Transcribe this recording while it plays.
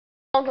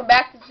Welcome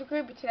back to the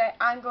Creeper. Today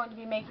I'm going to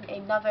be making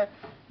another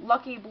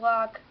Lucky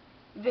Block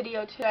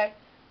video today.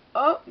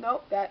 Oh,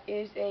 no, that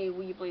is a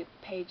Weebly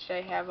page that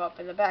I have up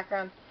in the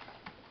background.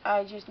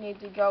 I just need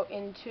to go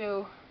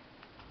into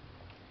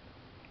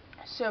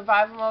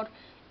survival mode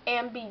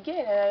and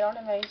begin. And I don't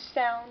have any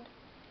sound,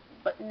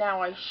 but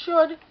now I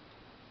should.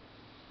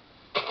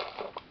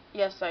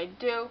 Yes, I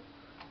do.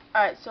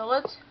 Alright, so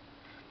let's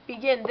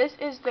begin. This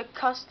is the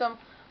custom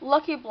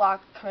Lucky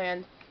Block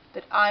command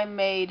that I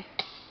made.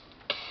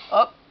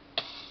 Oh.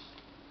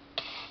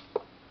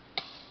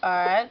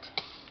 Alright.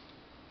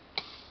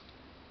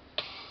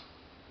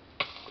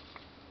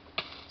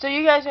 So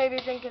you guys may be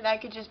thinking I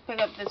could just pick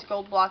up this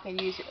gold block and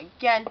use it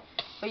again,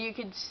 but you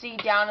can see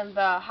down in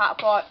the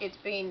hotbar it's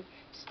being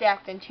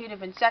stacked in two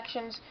different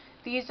sections.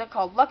 These are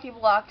called lucky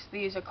blocks,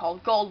 these are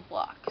called gold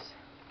blocks.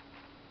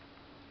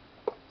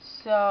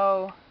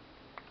 So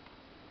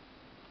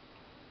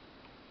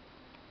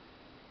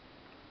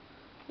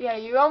yeah,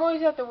 you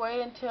always have to wait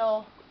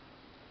until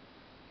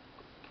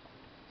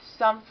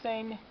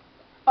something.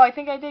 Oh, I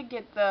think I did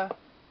get the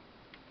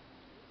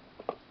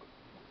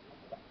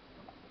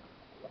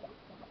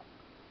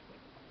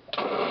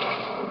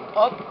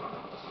oh,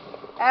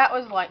 that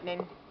was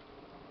lightning.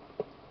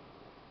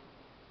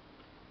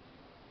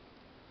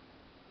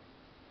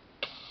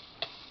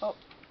 Oh.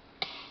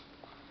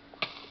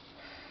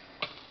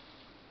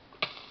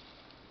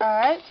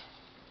 Alright.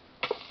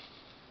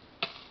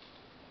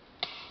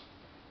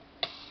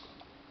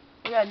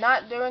 We are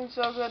not doing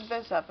so good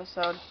this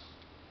episode.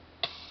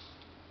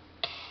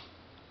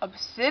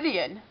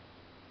 Obsidian?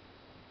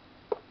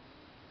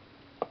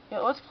 Yeah,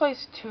 let's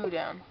place 2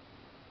 down.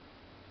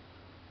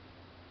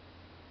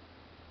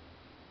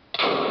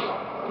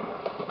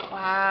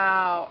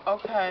 Wow,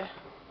 okay.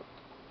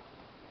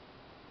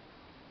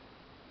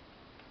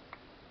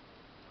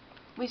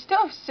 We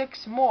still have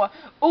 6 more.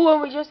 Oh,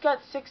 and we just got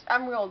 6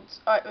 emeralds.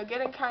 Alright, we're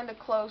getting kind of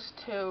close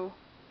to...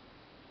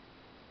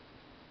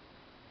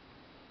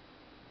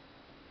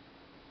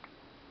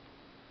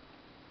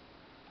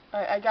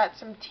 Alright, I got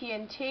some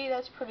TNT.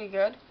 That's pretty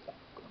good.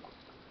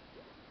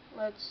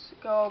 Let's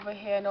go over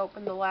here and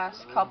open the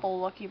last couple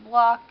lucky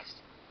blocks.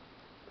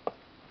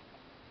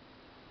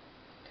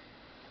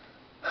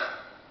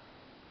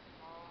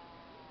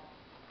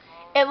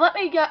 And let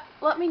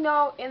me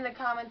know in the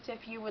comments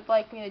if you would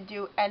like me to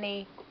do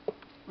any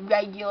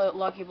regular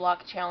Lucky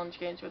Block challenge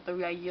games with the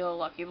regular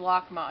Lucky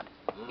Block mod.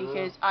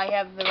 Because I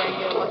have the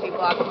regular Lucky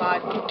Block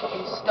mod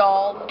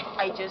installed.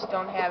 I just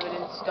don't have it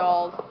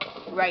installed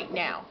right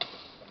now.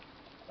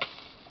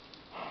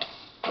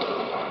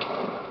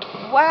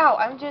 Wow,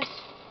 I'm just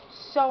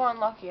so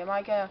unlucky. Am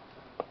I gonna...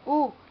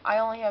 Ooh, I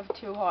only have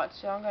 2 hearts,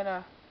 so I'm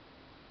gonna...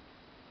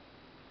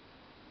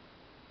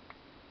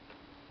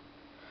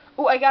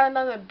 Ooh, I got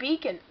another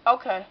beacon.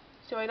 Okay,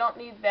 so we don't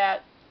need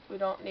that. We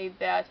don't need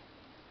that.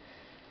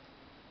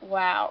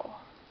 Wow.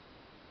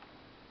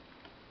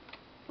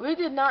 We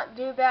did not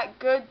do that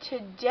good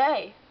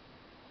today.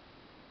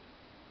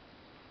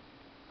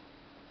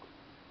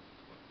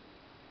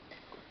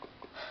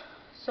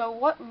 So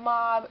what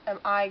mob am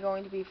I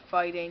going to be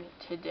fighting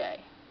today?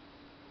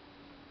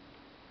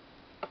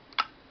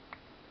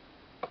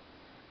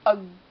 A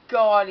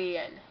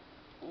guardian.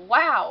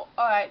 Wow.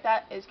 Alright,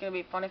 that is going to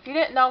be fun. If you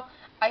didn't know,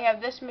 I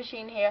have this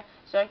machine here,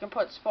 so I can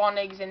put spawn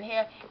eggs in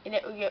here, and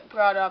it will get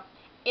brought up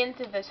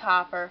into this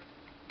hopper,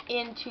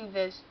 into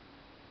this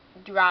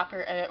dropper,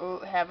 and it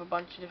will have a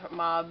bunch of different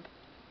mob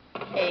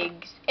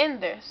eggs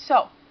in there.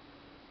 So,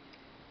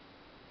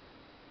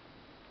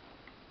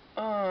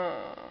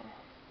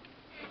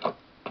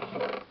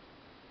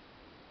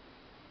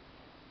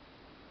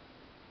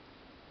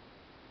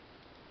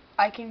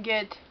 I can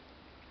get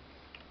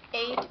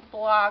 8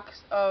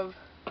 blocks of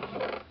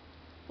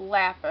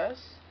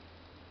lapis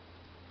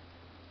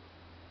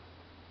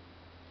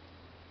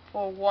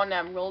for 1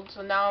 emerald,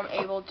 so now I'm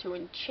able to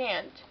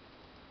enchant.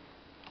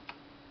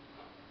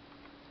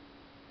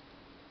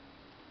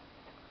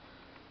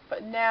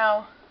 But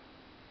now,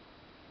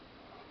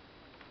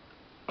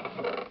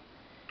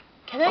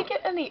 can I get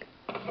any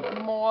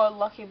more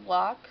lucky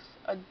blocks?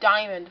 A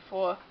diamond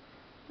for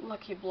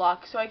lucky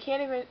blocks, so I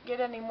can't even get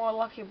any more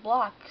lucky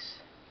blocks.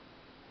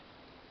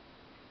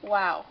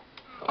 Wow.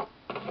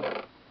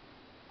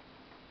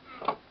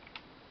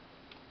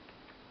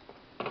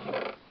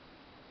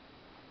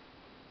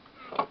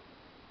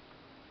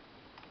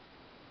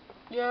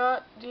 Yeah,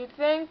 do you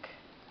think?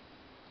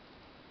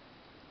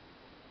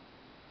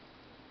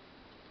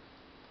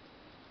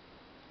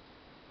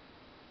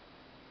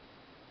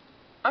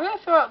 I'm gonna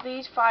throw out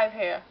these 5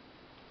 here.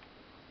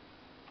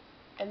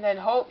 And then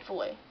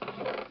hopefully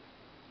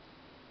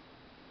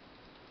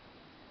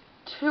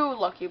 2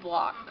 lucky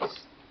blocks.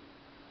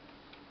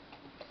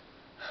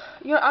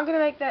 You know, I'm gonna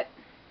make that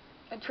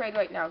a trade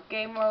right now.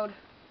 Game mode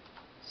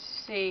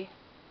C.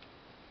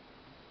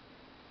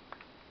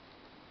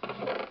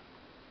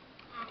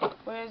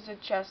 Where's the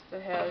chest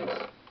that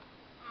has...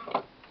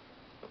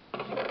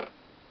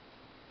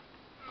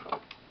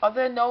 Are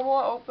there no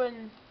more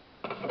open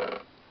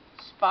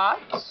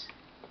spots?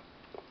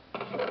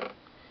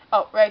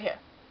 Oh, right here.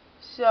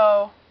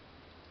 So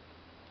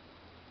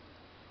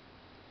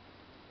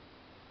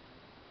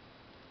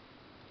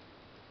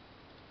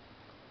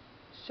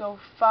So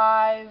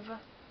 5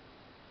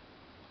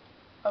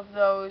 of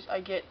those, I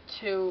get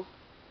 2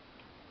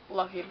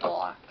 lucky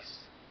blocks.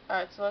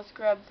 Alright, so let's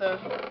grab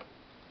the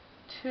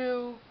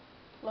 2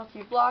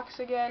 lucky blocks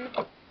again.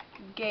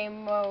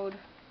 Game mode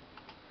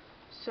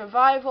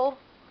survival.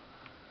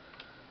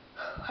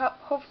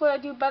 Hopefully I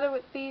do better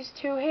with these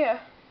 2 here.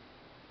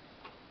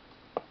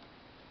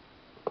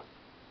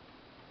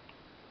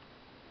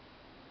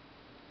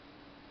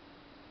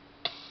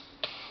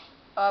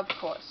 Of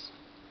course.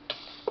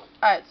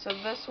 Alright, so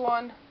this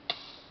one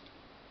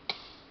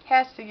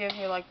has to give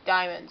me like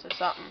diamonds or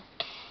something.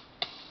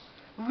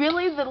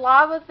 Really? The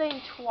lava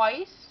thing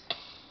twice?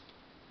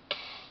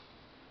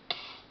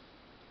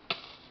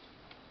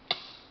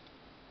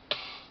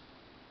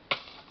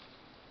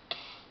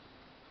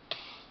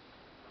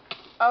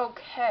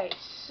 Okay,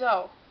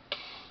 so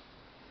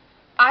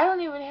I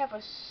don't even have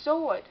a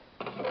sword.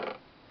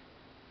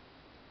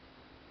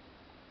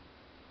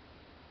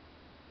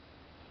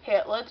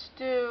 Here, let's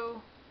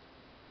do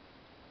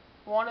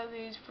one of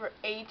these for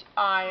 8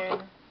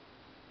 iron.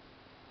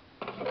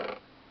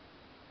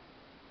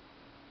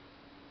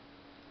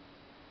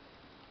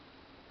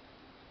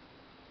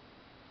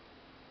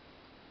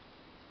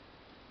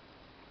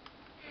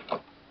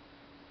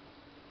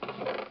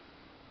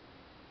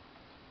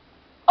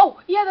 Oh,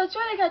 yeah, that's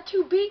right, I got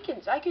 2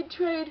 beacons. I could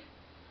trade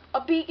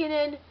a beacon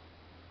in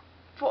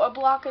for a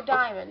block of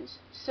diamonds.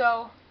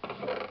 So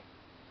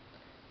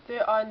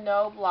there are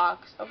no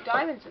blocks of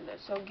diamonds in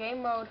this. So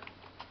game mode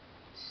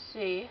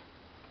C.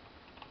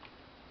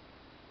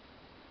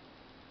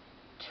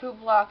 2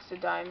 blocks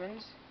of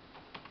diamonds.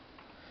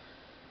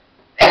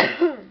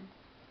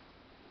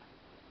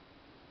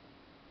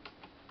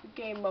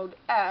 Game mode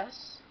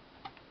S.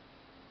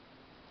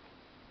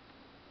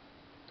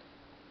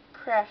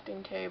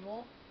 Crafting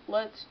table.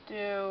 Let's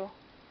do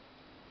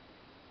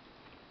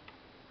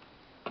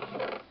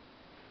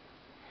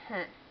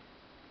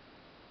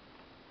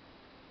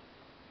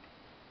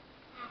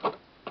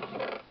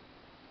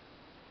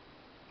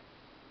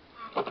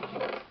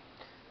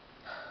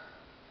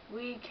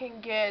we can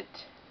get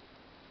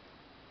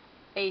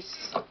a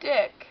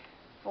stick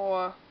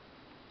for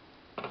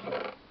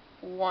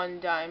 1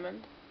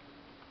 diamond.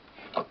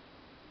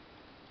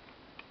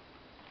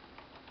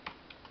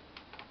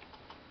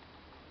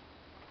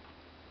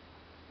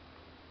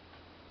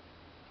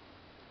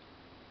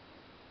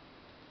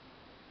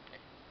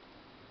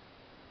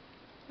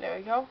 There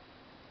we go.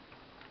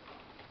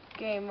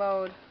 Game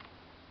mode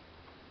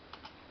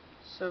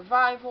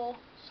survival.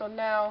 So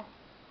now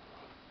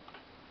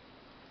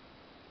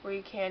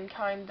we can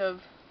kind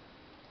of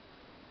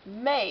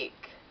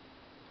make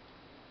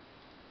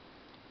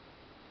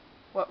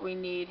what we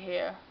need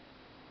here.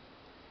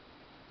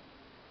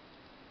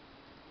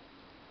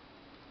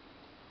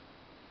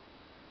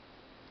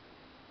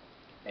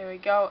 There we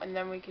go, and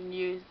then we can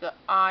use the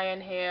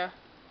iron here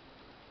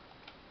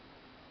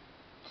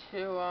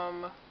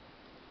to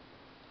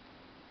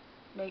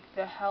make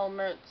the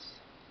helmets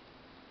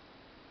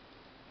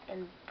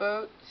and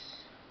boots.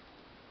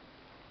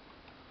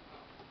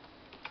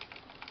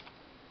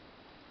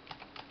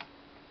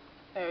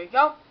 There we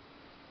go.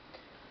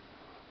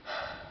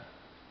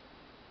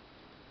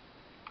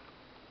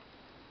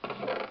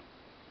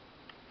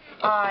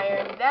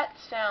 Iron, that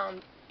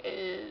sound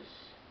is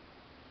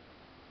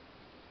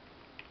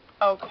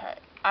okay.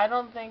 I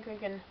don't think we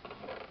can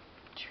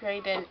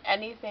trade in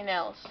anything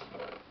else.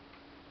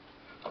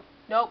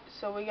 Nope,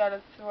 so we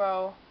gotta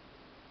throw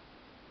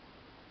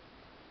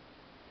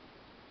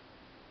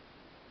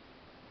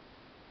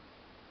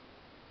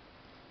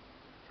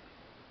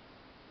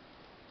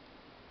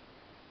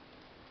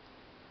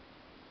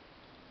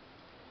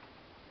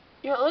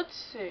yeah, let's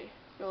see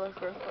really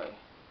quickly.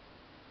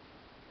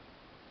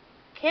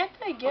 Can't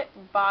I get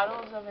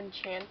bottles of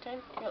enchanting?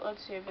 Yeah,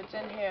 let's see if it's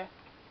in here.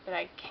 Then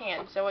I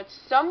can. So it's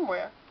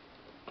somewhere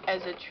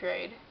as a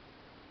trade.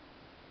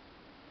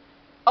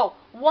 Oh,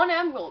 1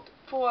 emerald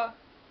for,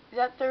 is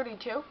that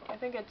 32? I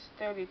think it's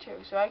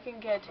 32. So I can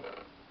get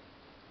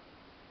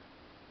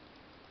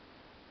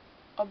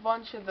a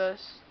bunch of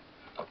this.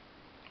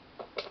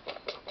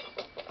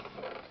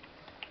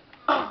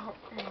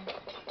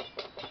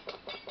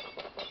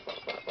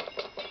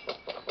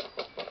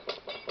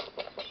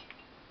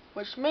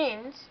 Which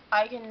means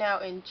I can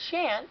now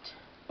enchant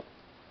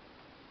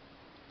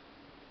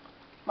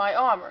my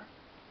armor.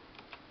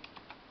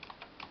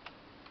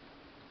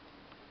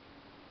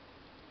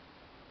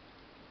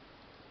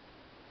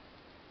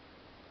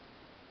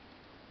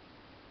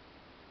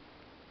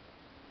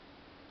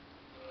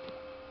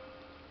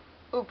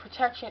 Ooh,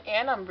 protection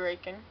and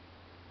unbreaking.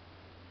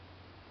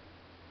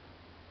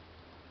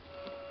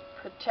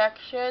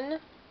 Protection.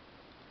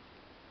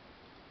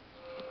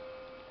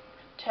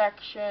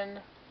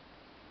 Protection.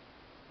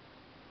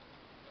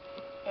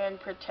 And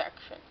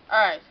protection.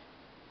 Alright.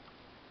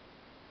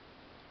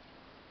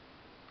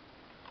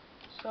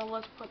 So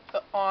let's put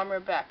the armor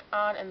back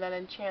on and then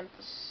enchant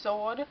the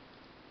sword.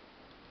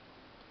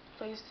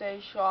 Please say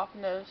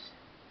sharpness.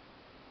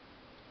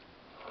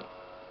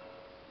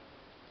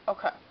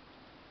 Okay.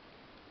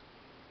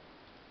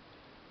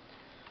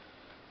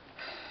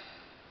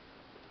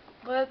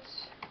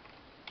 Let's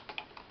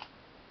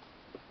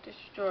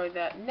destroy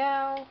that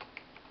now.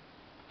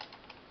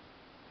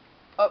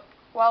 Oh,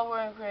 while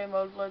we're in create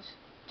mode, let's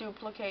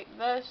duplicate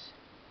this.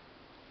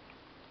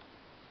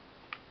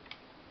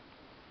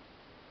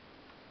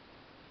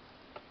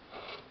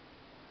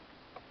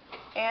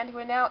 And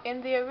we're now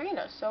in the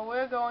arena, so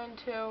we're going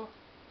to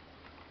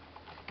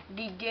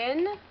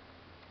begin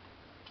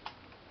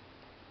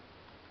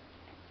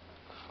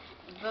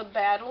the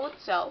battle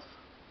itself.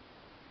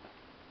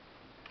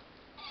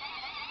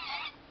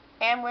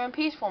 And we're in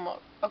peaceful mode.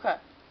 Okay.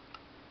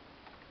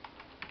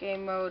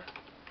 Game mode.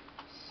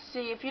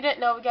 See, if you didn't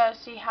know, we gotta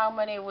see how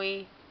many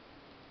we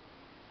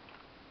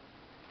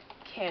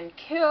can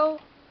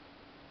kill.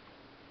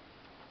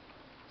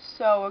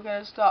 So we're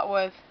gonna start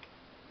with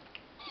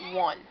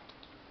 1.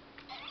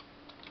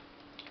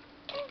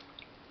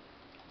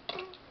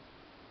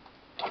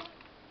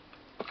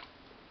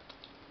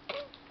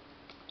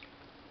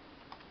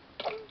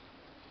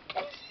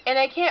 And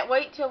I can't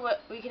wait till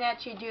we can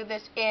actually do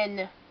this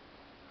in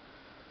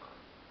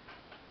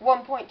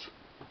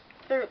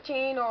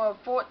 1.13 or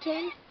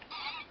 14.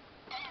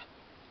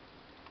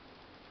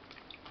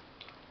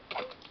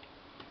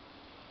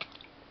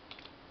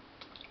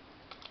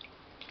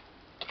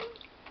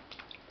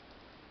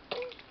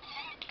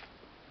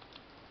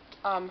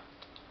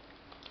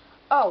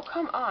 Oh,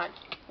 come on.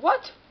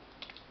 What?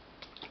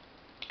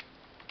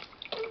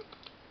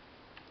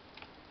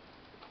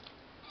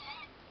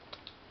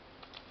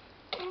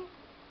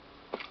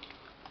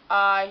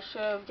 I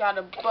should have got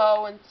a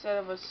bow instead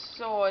of a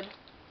sword.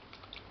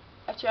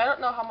 Actually, I don't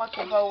know how much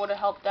a bow would have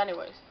helped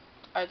anyways.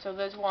 Alright, so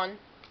there's 1.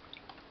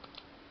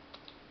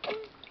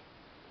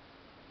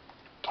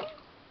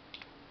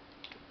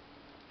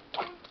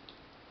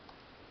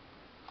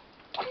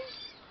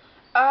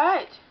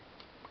 Alright.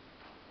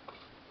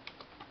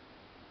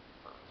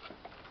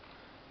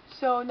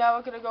 So now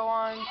we're going to go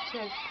on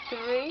to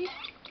 3,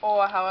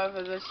 or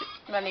however this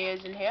many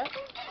is in here.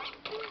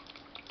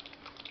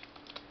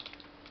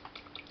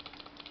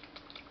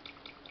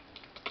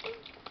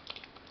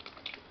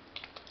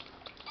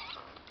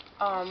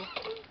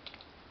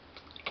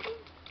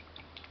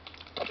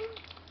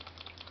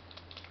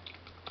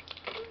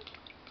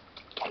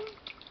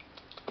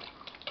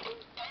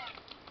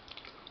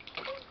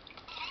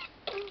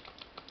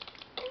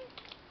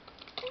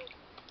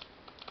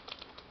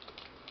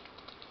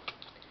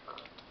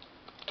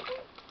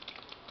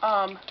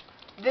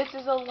 This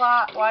is a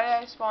lot. Why did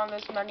I spawn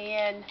this many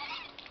in?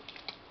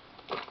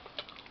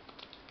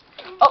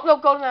 Oh, no,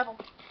 golden apple.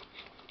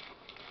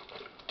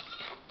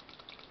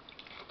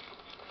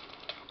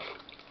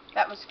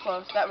 That was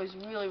close. That was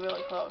really,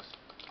 really close.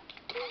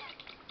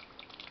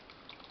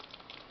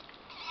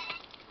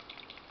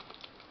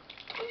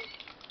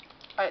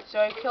 Alright, so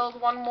I killed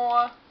 1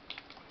 more.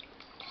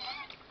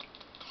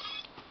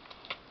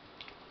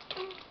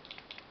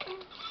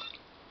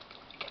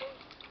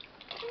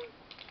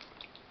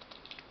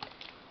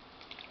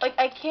 Like,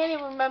 I can't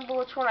even remember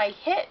which one I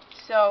hit,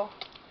 so...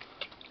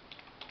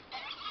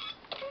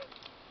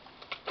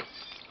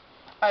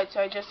 Alright, so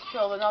I just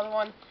killed another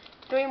one.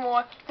 3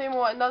 more,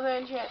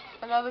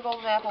 another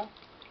golden apple.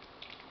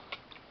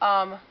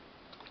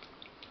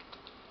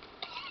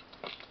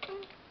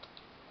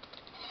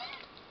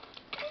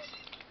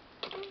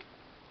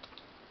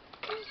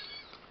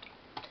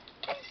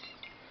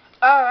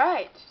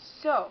 Alright,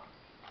 so...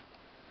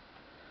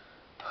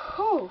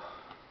 Whew.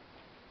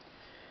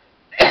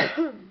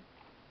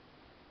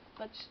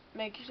 Let's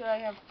make sure I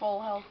have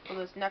full health for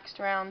this next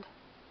round.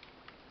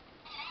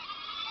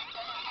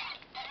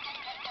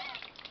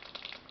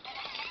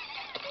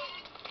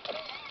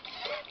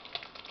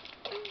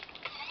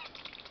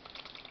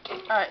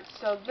 Alright,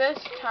 so this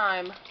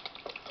time...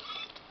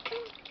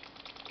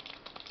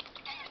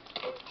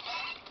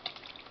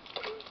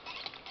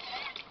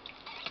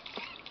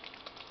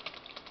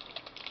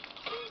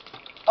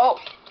 Oh!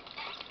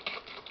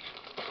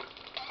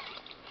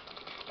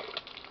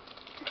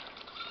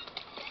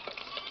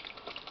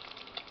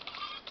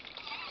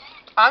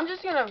 I'm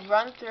just gonna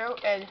run through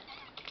and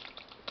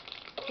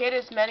hit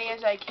as many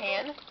as I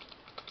can.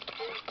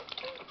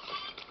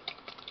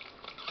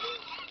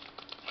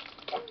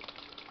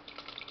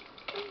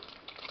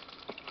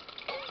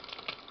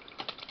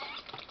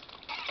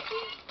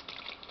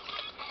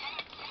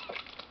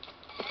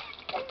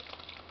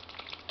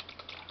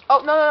 Oh,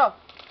 no, no, no.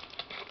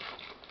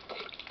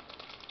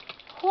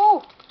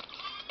 Whew.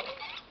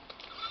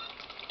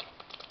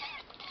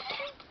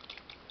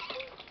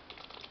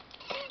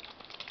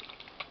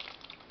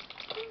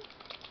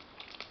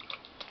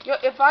 Yo,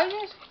 if I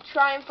just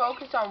try and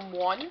focus on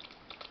 1.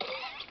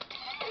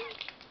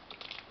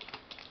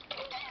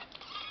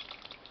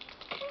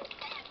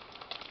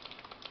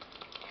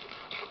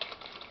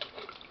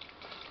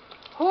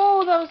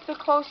 Whew, that was the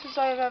closest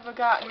I've ever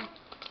gotten.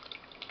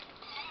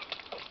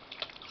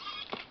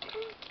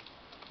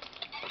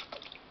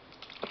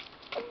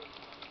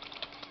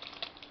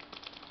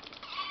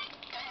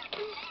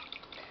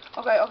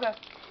 Okay, okay.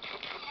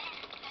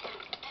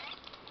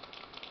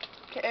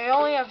 Okay, I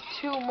only have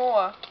 2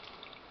 more.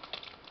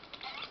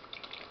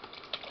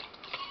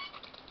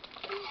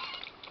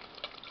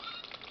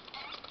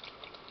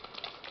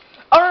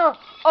 Oh no!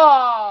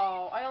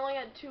 Oh, I only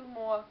had 2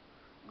 more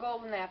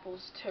golden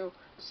apples too.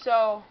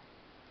 So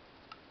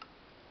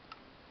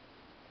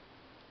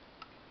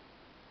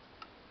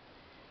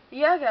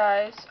yeah,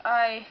 guys,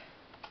 I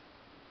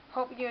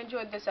hope you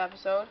enjoyed this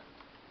episode,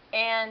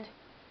 and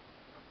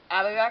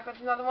I'll be back with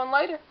another one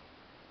later.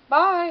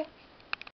 Bye!